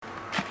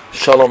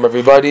Shalom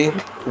everybody.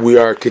 We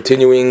are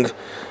continuing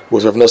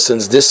with Rav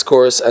Noson's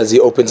discourse as he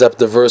opens up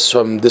the verse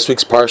from this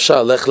week's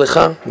Parsha, Lech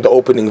Lecha, the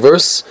opening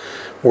verse.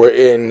 We're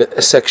in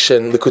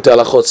section Likutei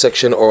Halachot,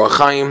 section Orach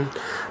Chaim,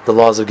 the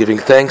laws of giving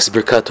thanks,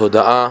 Birkat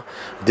Hoda'ah,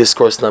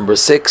 discourse number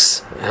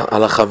 6,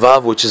 Halacha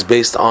Vav, which is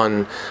based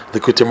on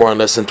Likutei Moharan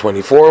lesson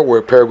 24.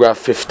 We're paragraph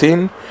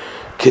 15.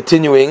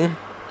 Continuing,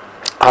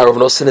 how Rav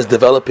Noson is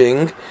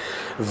developing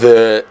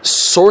the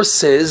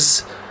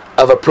sources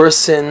of a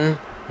person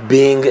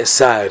being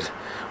sad,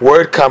 where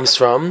it comes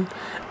from,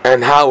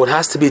 and how it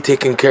has to be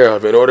taken care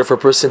of in order for a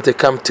person to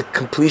come to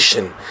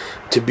completion,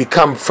 to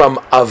become from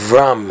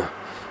Avram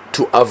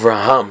to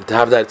Avraham, to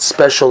have that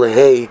special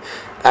hey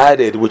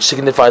added, which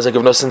signifies, like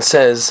Rav Nosson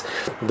says,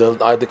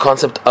 the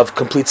concept of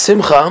complete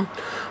simcha.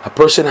 A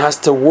person has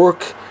to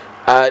work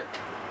at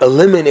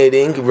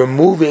eliminating,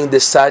 removing the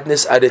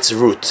sadness at its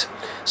root.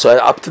 So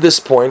up to this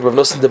point, Rav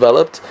Nosson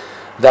developed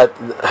that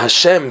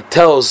Hashem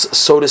tells,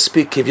 so to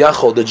speak,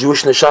 Kivyachol, the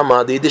Jewish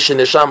neshama, the Yiddish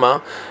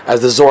neshama,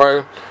 as the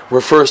Zohar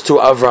refers to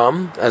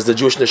Avram, as the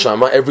Jewish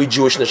neshama, every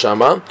Jewish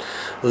neshama,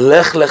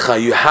 Lech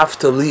Lecha, you have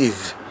to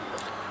leave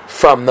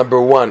from, number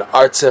one,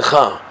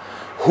 Artzecha,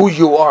 who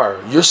you are,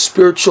 your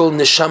spiritual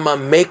neshama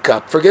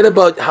makeup. Forget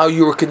about how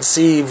you were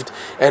conceived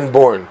and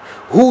born.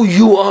 Who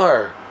you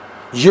are,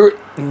 your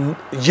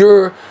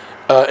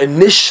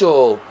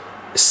initial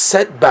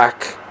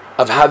setback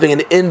of having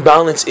an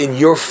imbalance in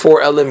your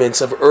four elements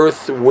of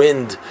earth,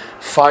 wind,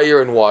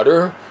 fire, and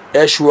water,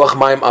 Esh, Ruach,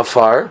 Mayim,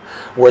 Afar,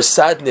 where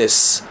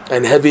sadness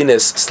and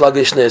heaviness,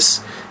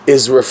 sluggishness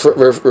is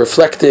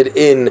reflected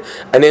in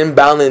an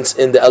imbalance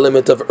in the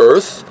element of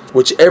earth,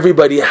 which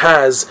everybody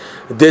has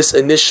this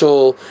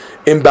initial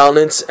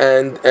imbalance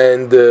and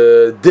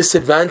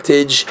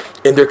disadvantage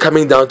in their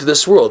coming down to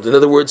this world. In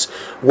other words,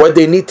 what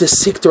they need to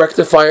seek to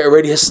rectify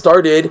already has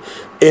started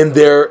in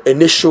their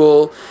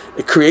initial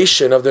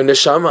creation of their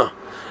neshama.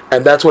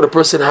 And that's what a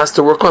person has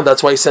to work on.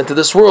 That's why he's sent to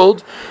this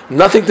world.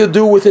 Nothing to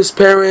do with his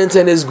parents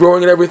and his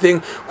growing and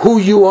everything. Who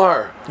you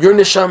are. Your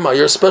neshama.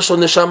 Your special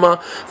neshama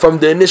from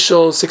the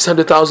initial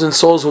 600,000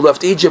 souls who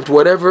left Egypt,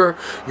 whatever.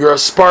 You're a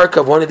spark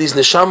of one of these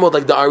neshamot,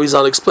 like the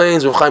Arizal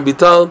explains, Rav Chaim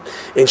Vital,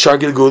 in Shar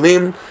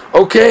Gilgulim.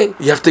 Okay,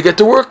 you have to get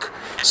to work.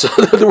 So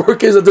the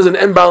work is that there's an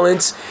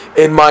imbalance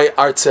in my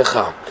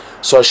Artzecha.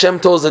 So Hashem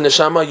tells the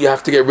neshama, you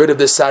have to get rid of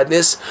this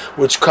sadness,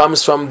 which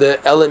comes from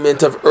the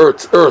element of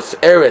earth,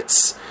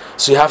 eretz.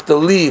 So you have to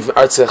leave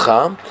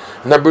Artzecha.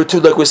 Number 2,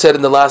 like we said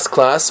in the last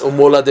class,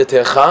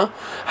 Umoladetecha,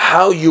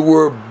 how you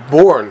were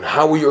born,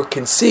 how you were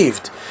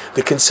conceived,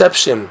 the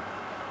conception.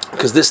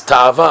 Because this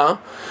ta'ava,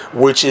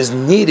 which is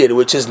needed,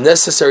 which is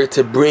necessary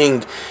to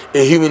bring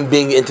a human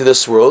being into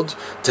this world,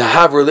 to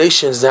have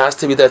relations, there has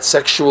to be that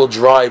sexual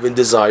drive and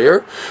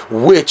desire,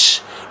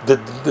 which the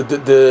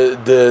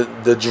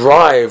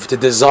drive, the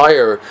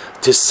desire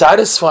to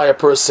satisfy a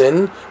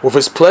person with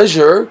his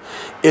pleasure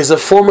is a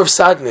form of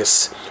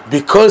sadness.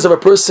 Because if a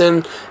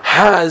person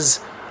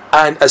has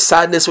a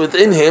sadness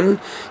within him,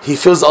 he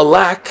feels a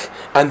lack,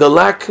 and the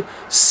lack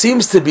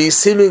seems to be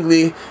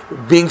seemingly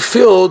being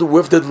filled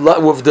with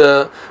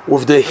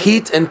the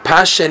heat and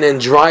passion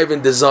and drive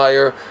and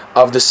desire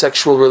of the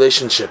sexual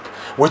relationship,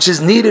 which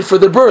is needed for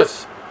the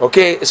birth.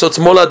 Okay, so it's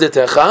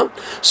moladetecha.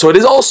 So it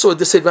is also a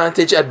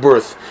disadvantage at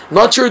birth.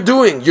 Not your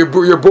doing. You're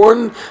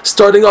born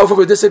starting off with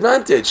a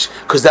disadvantage,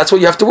 because that's what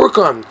you have to work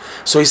on.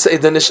 So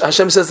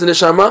Hashem says to the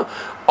neshama,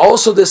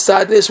 also the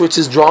sadness which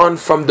is drawn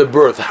from the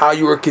birth, how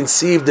you were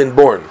conceived and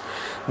born.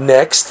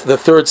 Next, the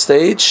third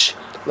stage.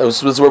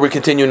 This is where we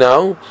continue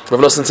now. Rav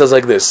Nosson says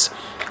like this: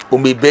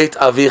 Umi beit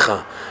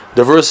avicha.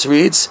 The verse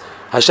reads,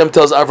 Hashem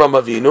tells Avram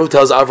Avinu,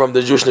 tells Avram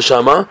the Jewish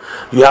neshama,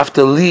 you have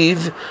to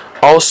leave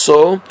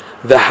also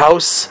the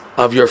house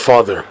of your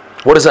father.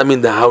 What does that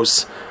mean, the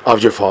house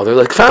of your father?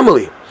 Like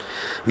family.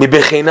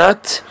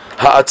 מבחינת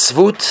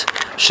העצבות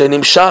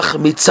שנמשך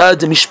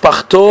מצד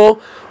משפחתו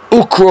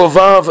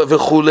וקרוביו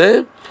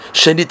וכו'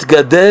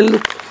 שנתגדל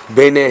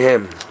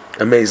ביניהם.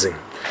 Amazing.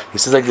 He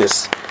says like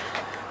this.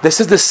 This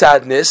is the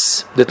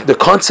sadness, the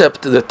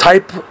concept, the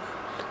type,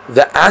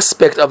 the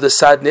aspect of the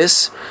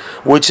sadness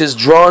which is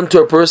drawn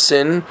to a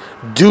person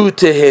due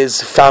to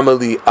his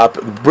family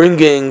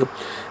upbringing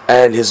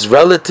and his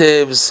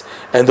relatives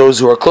and those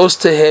who are close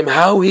to him,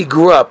 how he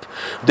grew up,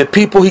 the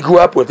people he grew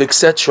up with,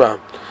 etc.,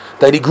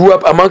 that he grew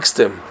up amongst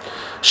them.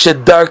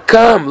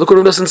 Shedarkam, look what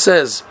Rav Nosson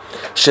says.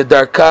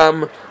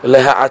 Shedarkam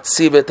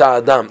leha'atziv et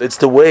ha'adam. It's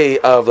the way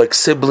of like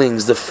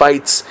siblings, the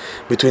fights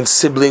between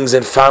siblings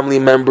and family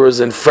members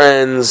and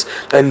friends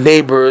and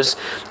neighbors.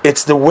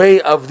 It's the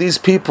way of these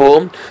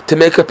people to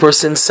make a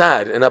person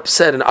sad and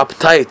upset and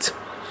uptight.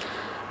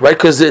 Right?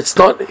 Because it's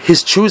not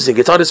his choosing.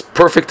 It's not his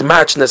perfect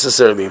match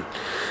necessarily.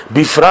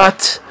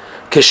 Bifrat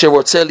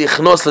kesherotze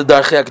lichnos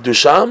ledarchei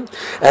hakdusha.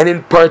 And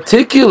in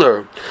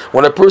particular,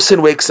 when a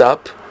person wakes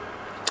up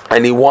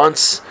and he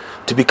wants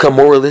to become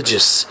more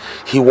religious,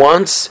 he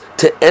wants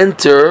to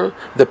enter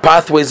the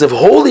pathways of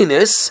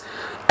holiness,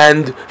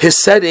 and his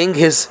setting,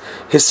 his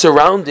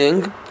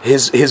surrounding,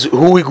 his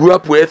who he grew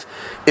up with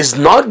is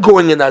not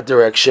going in that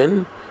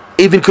direction,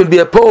 even could be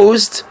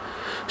opposed.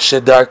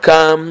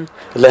 שדרכם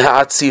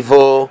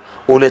להעציבו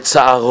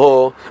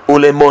ולצערו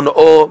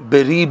ולמונעו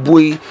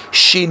בריבוי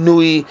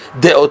שינוי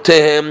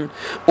דעותיהם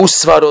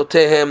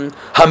וסברותיהם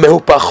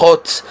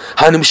המהופכות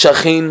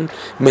הנמשכים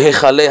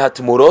מהיכלי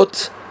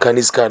התמורות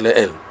כנזכר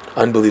לאל.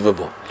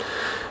 Unbelievable.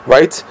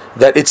 Right?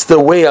 That it's the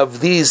way of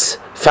these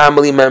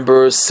family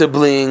members,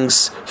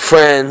 siblings,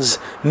 friends,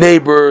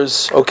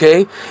 neighbors,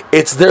 okay?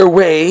 It's their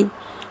way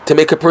to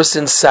make a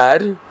person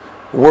sad,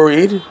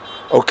 worried,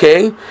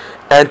 okay?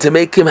 And to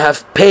make him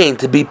have pain,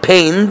 to be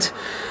pained,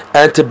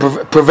 and to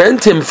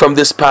prevent him from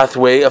this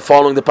pathway of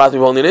following the pathway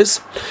of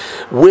holiness,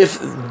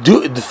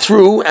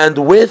 through and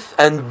with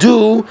and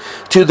due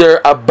to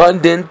their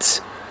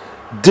abundant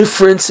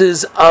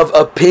differences of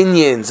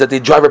opinions, that they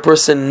drive a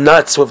person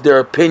nuts with their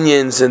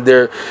opinions and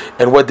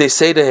what they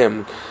say to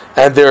him,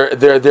 and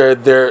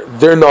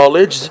their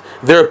knowledge,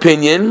 their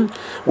opinion,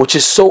 which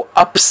is so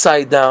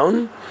upside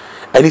down.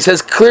 And he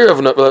says clear of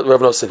Rav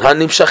Nosson,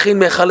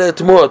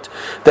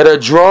 that are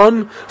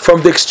drawn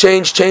from the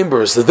exchange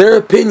chambers. Their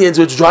opinions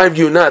which drive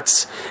you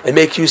nuts and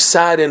make you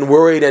sad and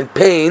worried and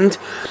pained,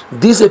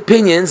 these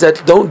opinions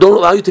that don't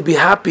allow you to be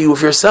happy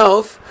with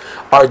yourself,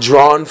 are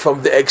drawn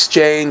from the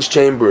exchange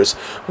chambers.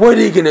 What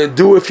are you going to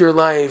do with your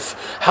life?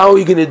 How are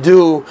you going to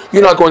do?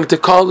 You're not going to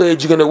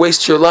college, you're going to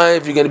waste your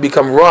life, you're going to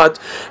become rot.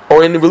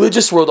 Or in the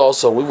religious world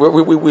also,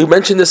 we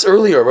mentioned this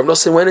earlier, Rav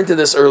Nosson went into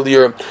this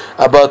earlier,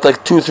 about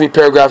like 2-3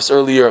 paragraphs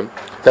earlier,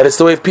 that it's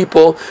the way of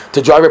people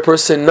to drive a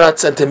person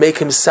nuts and to make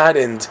him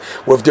saddened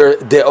with their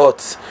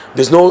de'ot.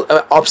 There's no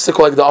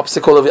obstacle like the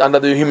obstacle of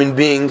another human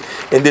being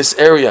in this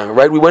area,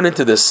 right? We went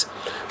into this.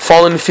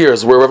 Fallen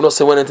fears, where Rav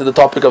Nosson went into the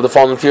topic of the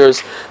fallen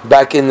fears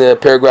back in the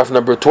paragraph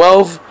number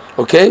 12,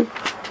 okay?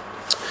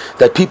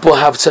 That people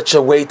have such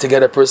a way to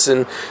get a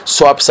person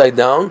so upside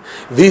down.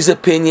 These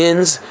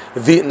opinions,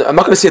 I'm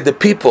not going to say the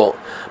people,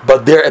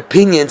 but their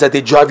opinions that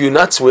they drive you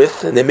nuts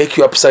with, and they make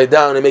you upside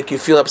down, and make you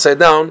feel upside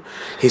down,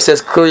 he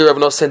says clearly, Rav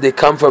Nosson, they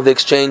come from the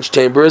exchange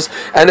chambers,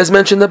 and as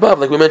mentioned above,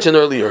 like we mentioned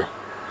earlier.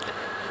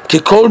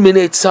 Rav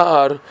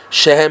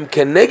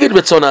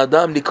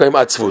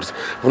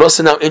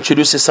Nosson now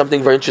introduces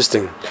something very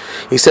interesting.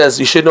 He says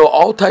you should know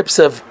all types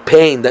of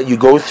pain that you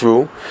go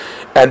through,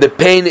 and the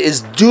pain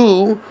is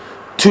due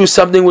to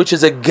something which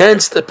is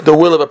against the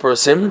will of a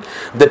person.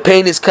 The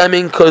pain is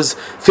coming because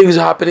things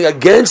are happening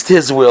against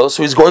his will,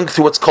 so he's going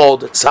through what's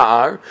called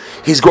tsar.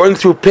 He's going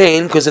through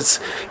pain because it's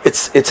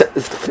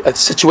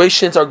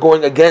situations are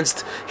going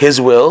against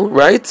his will,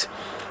 right?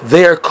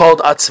 They are called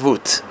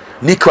atzvut.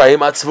 Nikraim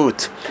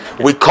atzvut.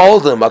 We call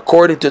them,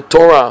 according to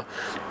Torah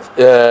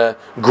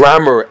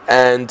grammar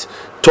and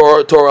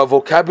Torah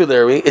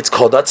vocabulary, it's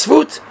called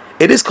atzvut.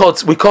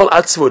 We call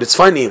atzvut. It's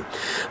funny.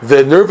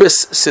 The nervous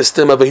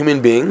system of a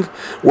human being,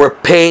 where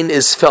pain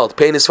is felt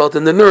in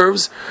the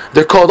nerves,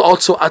 they're called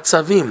also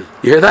atzavim.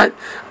 You hear that?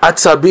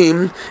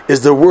 Atzabim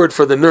is the word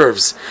for the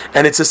nerves.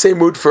 And it's the same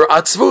word for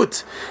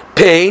atzvut.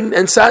 Pain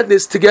and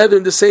sadness together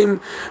in the same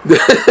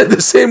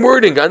the same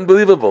wording.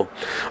 Unbelievable.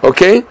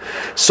 Okay?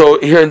 So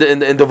here in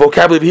the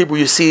vocabulary of Hebrew,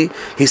 you see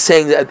he's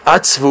saying that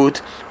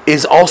atzvut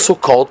is also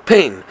called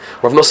pain.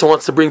 Rav Nosson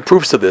wants to bring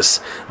proofs to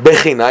this.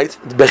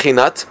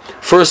 Bechinat.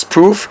 First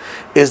proof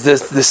is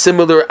the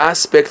similar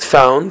aspect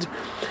found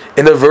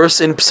in a verse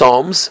in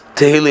Psalms,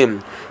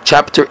 Tehillim,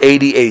 chapter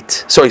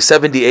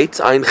 78,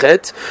 Ein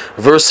Chet,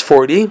 verse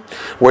 40,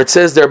 where it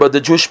says there about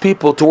the Jewish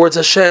people towards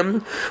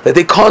Hashem, that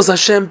they caused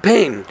Hashem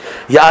pain.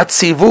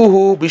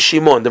 Ya'atzivuhu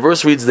b'shimon. The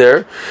verse reads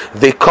there,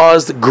 they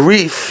caused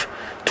grief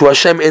to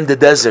Hashem in the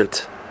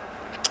desert.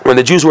 When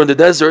the Jews were in the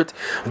desert,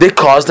 they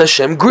caused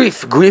Hashem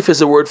grief. Grief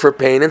is a word for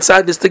pain and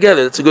sadness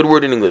together. That's a good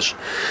word in English.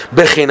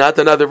 Bechinat,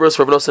 another verse,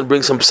 Rav Nosson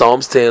brings some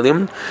Psalms,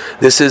 Tehillim.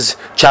 This is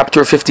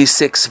chapter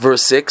 56,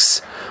 verse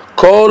 6.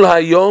 Kol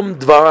hayom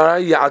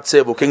dvarai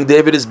ya'atzevu. King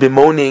David is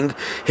bemoaning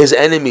his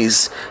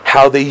enemies,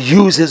 how they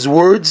use his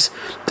words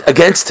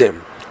against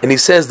him. And he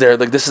says there,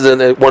 like this is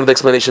one of the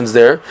explanations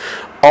there,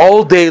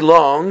 all day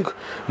long,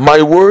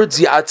 my words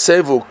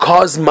ya'atzevu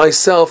cause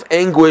myself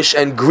anguish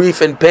and grief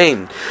and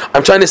pain.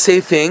 I'm trying to say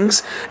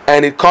things,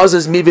 and it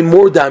causes me even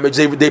more damage.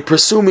 They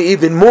pursue me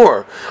even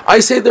more. I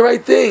say the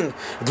right thing,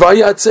 dvar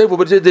ya'atzevu,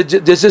 but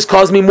it just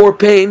caused me more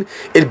pain.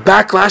 It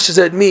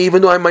backlashes at me,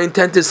 even though my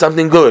intent is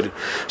something good.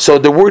 So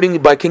the wording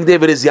by King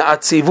David is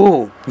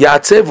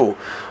ya'atzevu.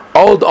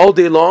 All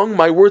day long,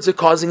 my words are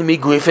causing me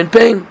grief and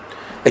pain,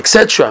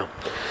 etc.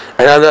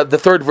 And the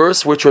third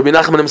verse, which Rabbi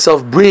Nachman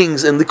himself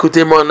brings in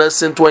Likutei Moharan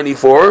lesson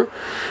 24,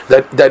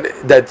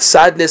 that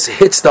sadness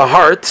hits the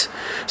heart.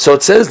 So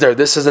it says there,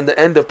 this is in the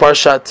end of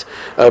Parshat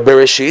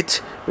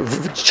Bereshit,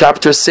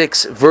 chapter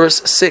 6,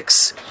 verse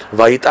 6,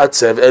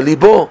 Vayitatzev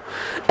elibo,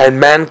 and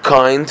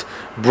mankind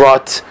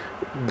brought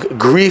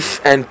grief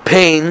and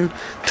pain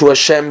to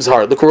Hashem's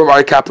heart. Look what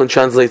Rabbi Kaplan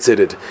translates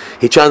it.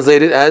 He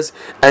translated as,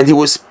 and he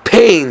was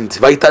pained,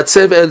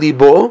 Vayitatzev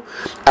elibo,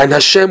 and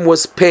Hashem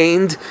was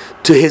pained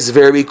to his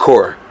very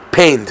core.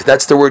 Pained,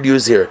 that's the word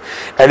used here.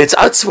 And it's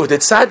atzvut,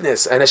 it's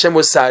sadness. And Hashem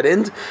was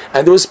saddened,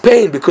 and there was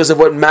pain because of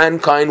what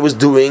mankind was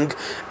doing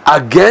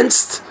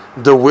against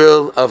the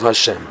will of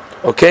Hashem.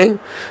 Okay?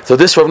 So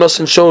this Rav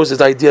Nosson shows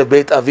this idea of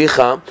Beit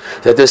Avicha,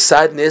 that there's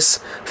sadness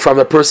from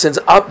a person's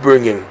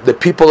upbringing. The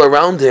people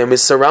around him,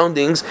 his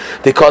surroundings,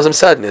 they cause him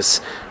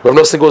sadness. Rav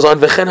Nosson goes on,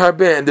 V'chen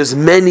harbe, and there's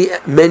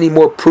many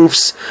more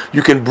proofs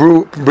you can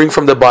bring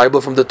from the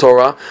Bible, from the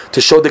Torah,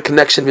 to show the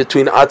connection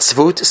between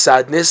atzvut,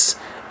 sadness,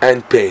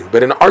 and pain.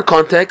 But in our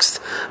context,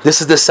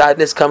 this is the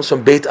sadness comes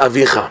from Beit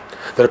Avicha,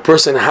 that a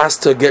person has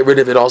to get rid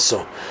of it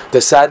also.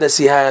 The sadness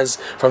he has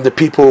from the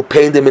people who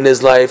pained him in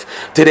his life.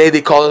 Today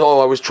they call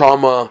it, I was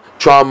trauma,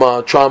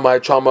 I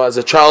had trauma as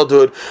a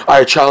childhood, I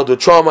had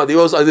childhood trauma. They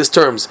use all these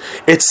terms.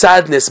 It's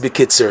sadness,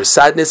 bikitzer,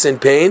 sadness and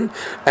pain.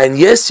 And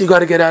yes, you got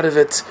to get out of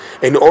it.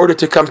 In order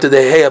to come to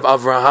the Hey of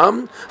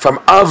Avraham, from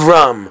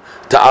Avram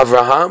to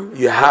Avraham,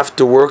 you have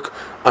to work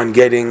on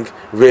getting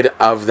rid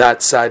of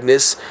that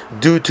sadness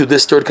due to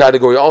this third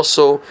category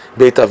also,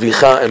 Beit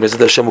Avicha, and Bezrat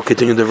Hashem will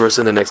continue the verse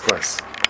in the next class.